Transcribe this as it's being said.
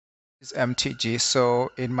Is MTG.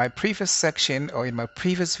 So in my previous section or in my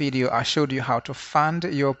previous video, I showed you how to fund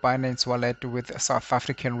your Binance wallet with South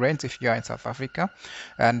African rands if you are in South Africa.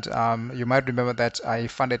 And you might remember that I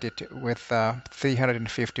funded it with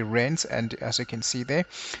 350 rands, and as you can see there.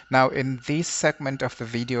 Now in this segment of the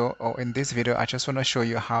video, or in this video, I just want to show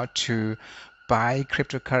you how to buy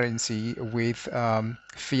cryptocurrency with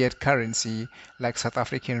fiat currency like South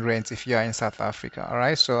African rands if you are in South Africa. All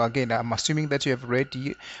right, so again, I'm assuming that you have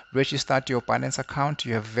already registered your Binance account,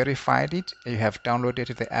 you have verified it, you have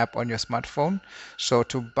downloaded the app on your smartphone. So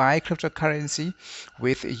to buy cryptocurrency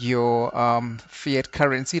with your fiat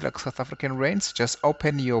currency like South African rands, just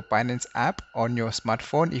open your Binance app on your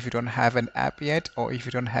smartphone. If you don't have an app yet, or if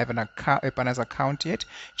you don't have a Binance account yet,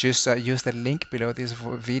 just use the link below this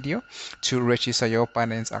video to register your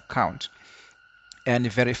Binance account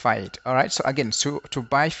and verify it. All right, so again, to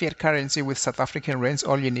buy fiat currency with South African rands,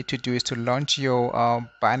 all you need to do is to launch your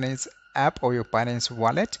Binance app or your Binance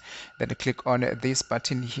wallet. Then click on this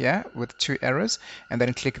button here with two arrows, and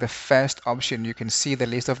then click the first option. You can see the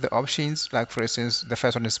list of the options, like for instance, the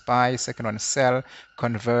first one is buy, second one is sell,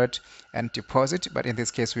 convert, and deposit. But in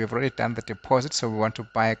this case, we have already done the deposit, so we want to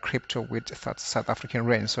buy crypto with South African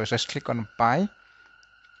rands. So just click on buy.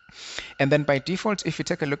 And then by default, if you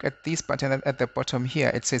take a look at this button at the bottom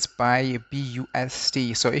here, it says buy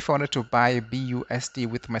BUSD. So if I wanted to buy BUSD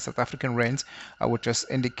with my South African rands, I would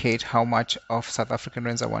just indicate how much of South African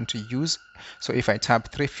rands I want to use. So if I tap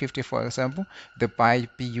 350, for example, the buy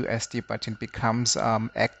BUSD button becomes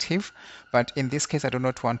active. But in this case, I do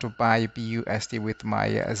not want to buy BUSD with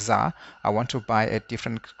my ZAR. I want to buy a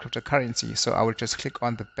different cryptocurrency. So I will just click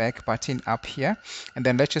on the back button up here. And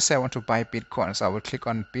then let's just say I want to buy Bitcoin. So I will click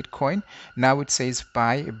on Bitcoin. Now it says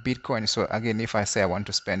buy Bitcoin. So again, if I say I want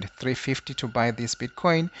to spend 350 to buy this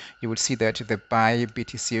Bitcoin, you will see that the buy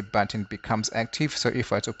BTC button becomes active. So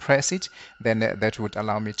if I were to press it, then that would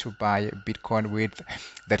allow me to buy Bitcoin with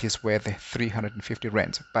that is worth 350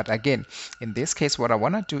 rands. But again, in this case, what I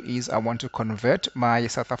want to do is I want to convert my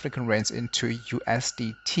South African rands into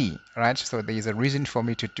USDT, right? So there is a reason for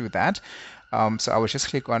me to do that. So I will just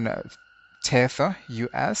click on Tether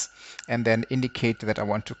US and then indicate that I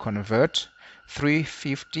want to convert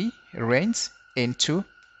 350 rands into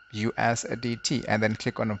USDT, and then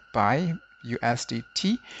click on buy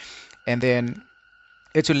USDT, and then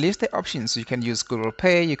it will list the options. You can use Google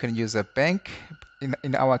Pay, you can use a bank.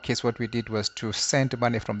 In our case, what we did was to send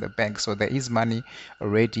money from the bank. So there is money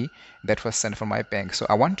already that was sent from my bank. So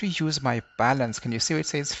I want to use my balance. Can you see where it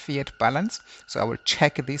says fiat balance? So I will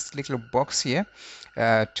check this little box here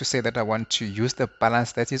to say that I want to use the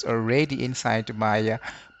balance that is already inside my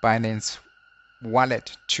Binance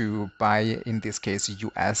wallet to buy, in this case,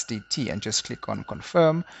 USDT, and just click on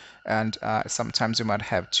confirm. And sometimes you might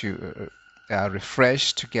have to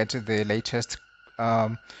refresh to get the latest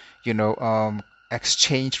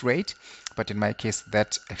exchange rate, but in my case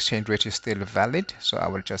that exchange rate is still valid. So I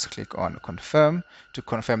will just click on confirm to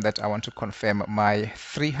confirm that I want to confirm my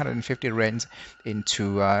 350 rands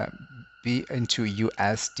into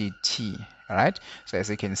USDT. All right, so as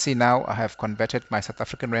you can see now, I have converted my South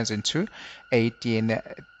African rands into $18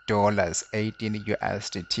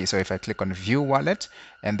 USDT. So if I click on view wallet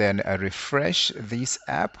and then refresh this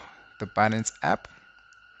app, the Binance app,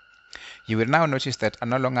 you will now notice that I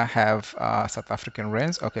no longer have South African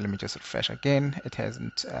rands. Okay, let me just refresh again. It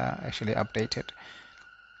hasn't actually updated.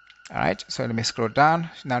 All right, so let me scroll down.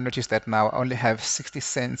 Now notice that now I only have 60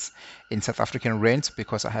 cents in South African rands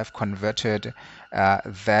because I have converted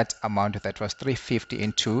that amount that was 350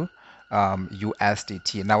 into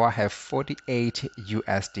USDT. Now I have 48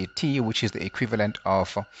 USDT, which is the equivalent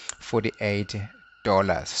of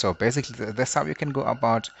 $48. So basically, that's how you can go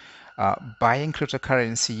about buying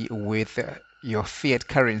cryptocurrency with your fiat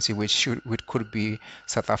currency, which could be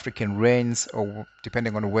South African rands, or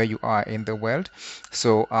depending on where you are in the world.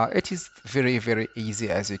 So it is very, very easy,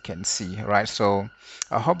 as you can see, right? So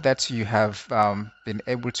I hope that you have been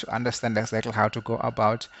able to understand exactly how to go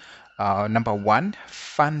about number one,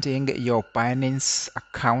 funding your Binance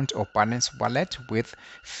account or Binance wallet with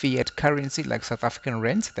fiat currency like South African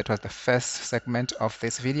rands. That was the first segment of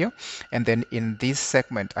this video. And then in this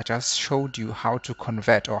segment, I just showed you how to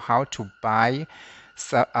convert or how to buy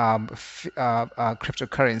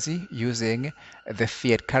cryptocurrency using the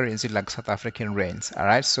fiat currency like South African rands. All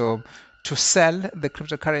right, so to sell the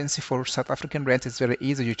cryptocurrency for South African rands, it's very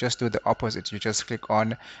easy. You just do the opposite. You just click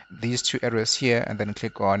on these two arrows here and then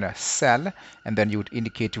click on sell, and then you would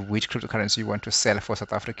indicate which cryptocurrency you want to sell for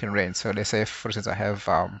South African rands. So let's say, for instance, I have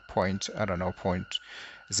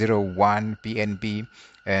 0.01 BNB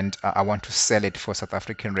and I want to sell it for South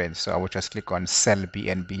African rands. So I will just click on sell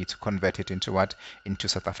BNB to convert it into what? Into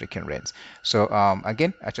South African rands. So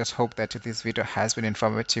again, I just hope that this video has been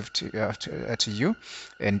informative to you.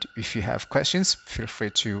 And if you have questions, feel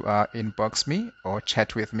free to inbox me or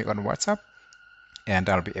chat with me on WhatsApp, and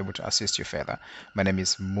I'll be able to assist you further. My name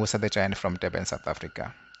is Musa the Giant from Durban, South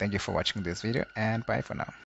Africa. Thank you for watching this video, and bye for now.